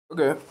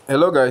Okay,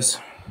 hello guys.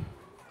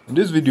 In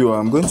this video,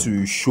 I'm going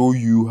to show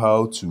you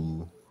how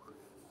to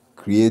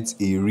create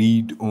a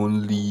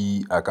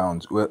read-only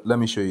account. Well, let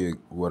me show you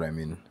what I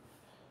mean.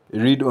 A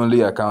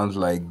read-only account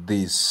like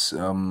this,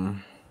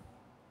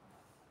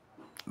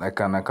 like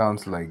an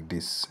account like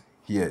this.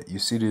 Here, you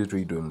see this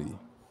read-only.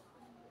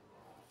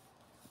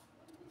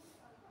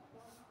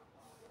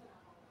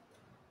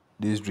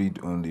 This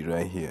read-only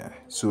right here.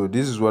 So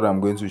this is what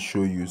I'm going to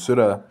show you, so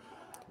that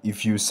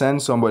if you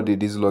send somebody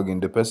this login,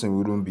 the person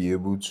wouldn't be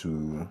able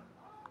to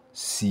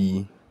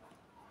see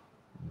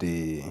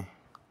the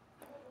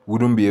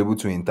wouldn't be able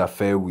to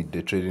interfere with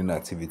the trading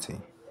activity.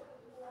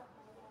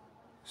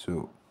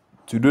 So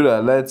to do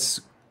that, let's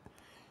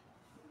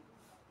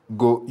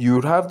go. You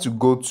would have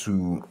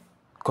to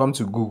come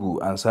to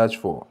Google and search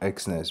for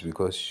Exness,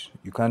 because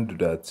you can't do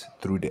that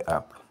through the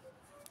app.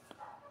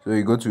 So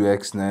you go to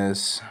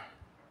Exness.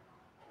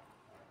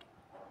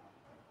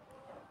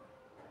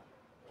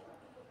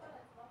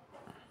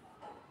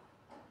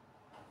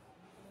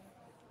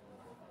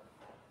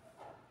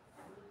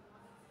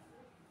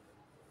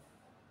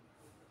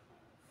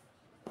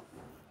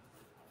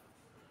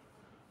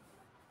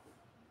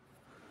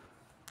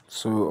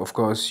 So of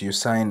course you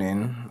sign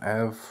in. I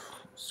have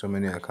so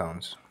many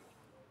accounts.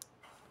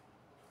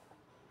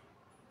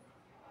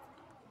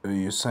 So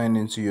you sign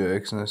into your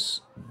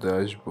Exness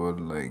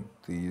dashboard like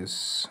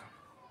this.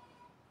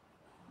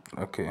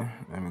 Okay,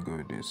 let me go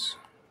with this.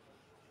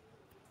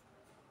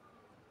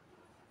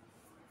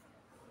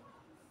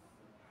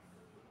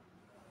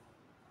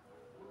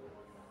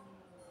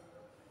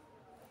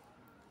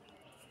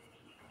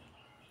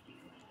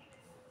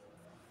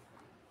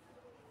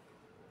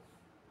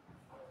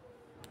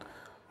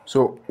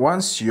 So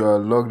once you are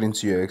logged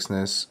into your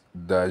Exness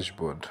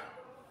dashboard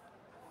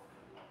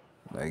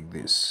like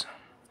this,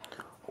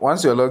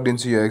 once you're logged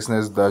into your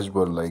Exness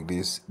dashboard like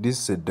this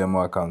is a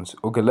demo account.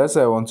 Okay, let's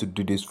say I want to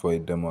do this for a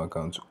demo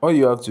account. All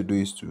you have to do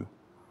is to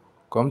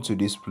come to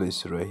this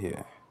place right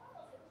here.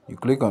 You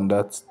click on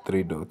that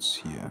three dots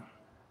here.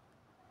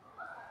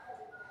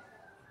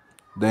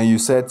 Then you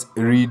set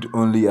read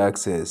only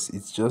access.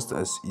 It's just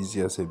as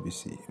easy as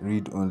ABC.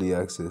 Read only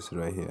access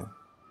right here.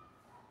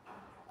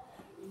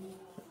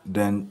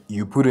 Then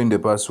you put in the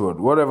password.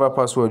 Whatever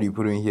password you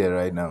put in here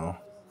right now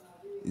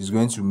is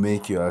going to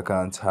make your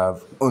account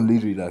have only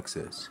read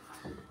access.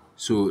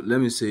 So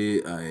let me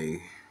say I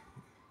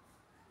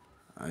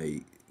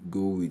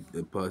go with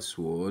the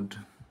password.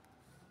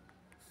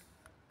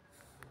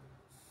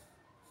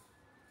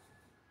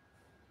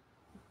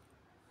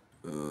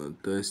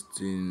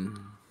 Testing.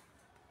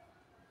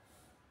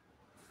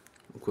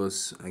 Of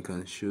course, I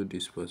can show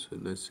this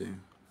password. Let's say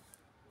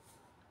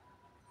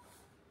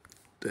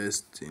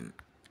testing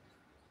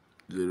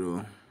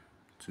 02.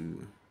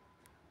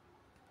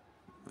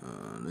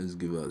 Let's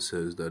give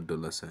ourselves that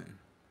 $sign.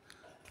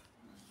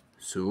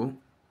 So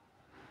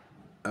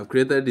I've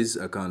created this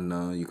account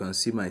now. You can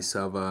see my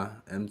server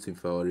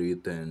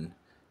MT5 and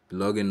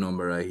login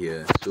number right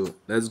here. So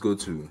let's go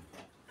to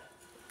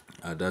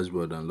our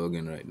dashboard and log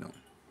in right now.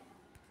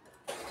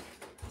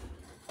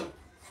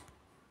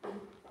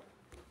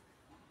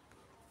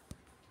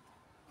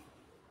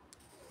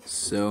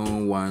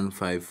 Seven one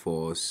five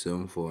four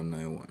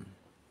 7491.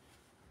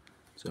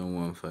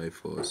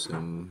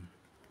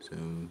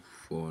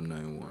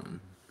 71547491.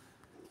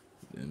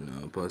 Then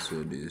our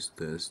password is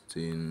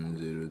testing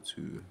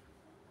 02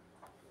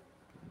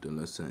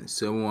 $sign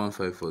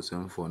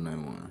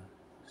 71547491.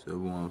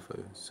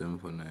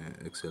 715749.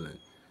 Excellent.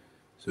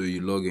 So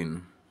you log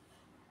in.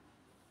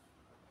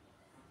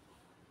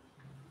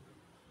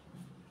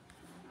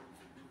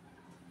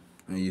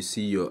 And you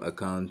see your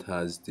account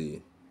has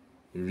the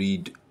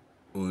read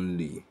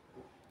only,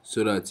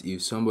 so that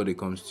if somebody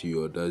comes to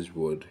your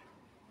dashboard,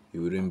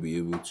 you wouldn't be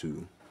able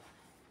to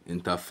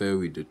interfere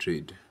with the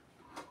trade.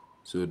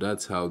 So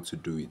that's how to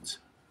do it.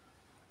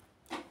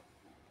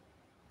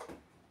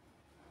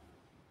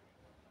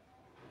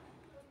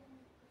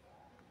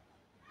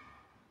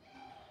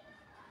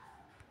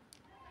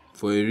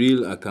 For a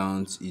real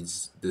account,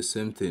 it's the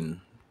same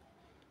thing.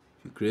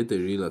 If you create a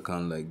real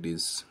account like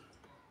this,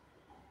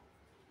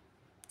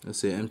 let's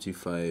say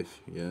MT5,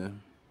 yeah,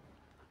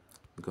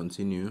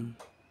 continue.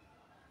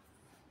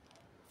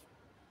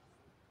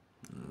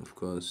 Of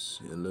course,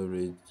 you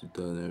elaborate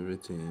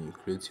everything. You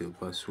create your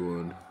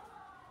password.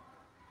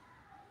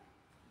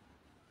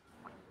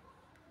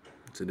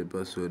 So the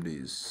password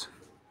is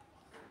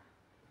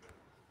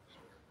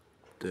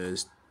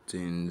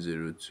testing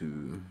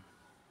 02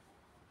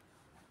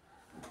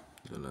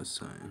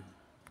 $sign.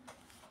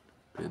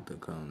 Create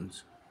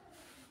account.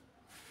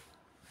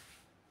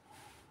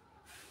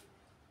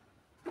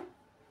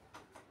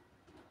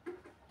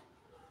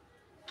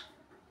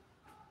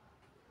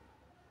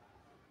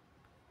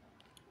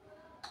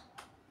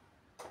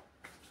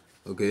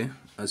 Okay,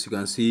 as you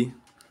can see,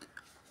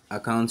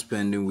 account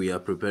pending. We are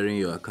preparing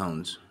your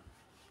account,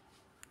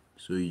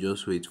 so you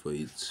just wait for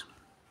it.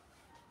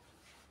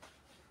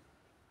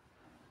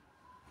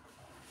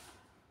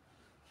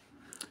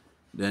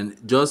 Then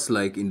just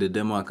like in the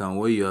demo account,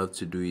 what you have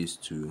to do is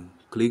to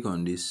click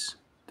on this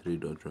three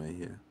dot right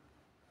here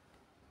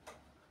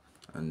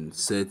and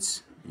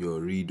set your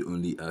read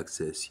only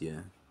access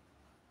here.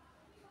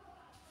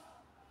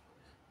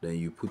 Then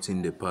you put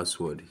in the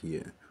password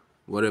here.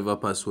 Whatever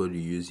password you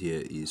use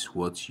here is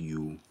what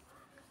you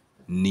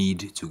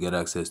need to get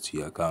access to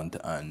your account,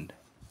 and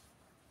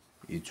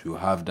it will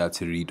have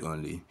that read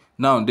only.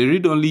 Now the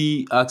read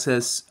only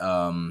access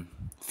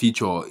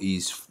feature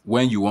is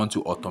when you want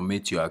to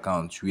automate your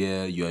account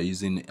where you are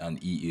using an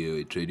EA or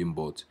a trading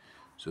bot.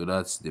 So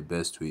that's the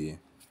best way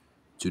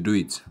to do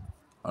it.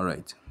 All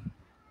right.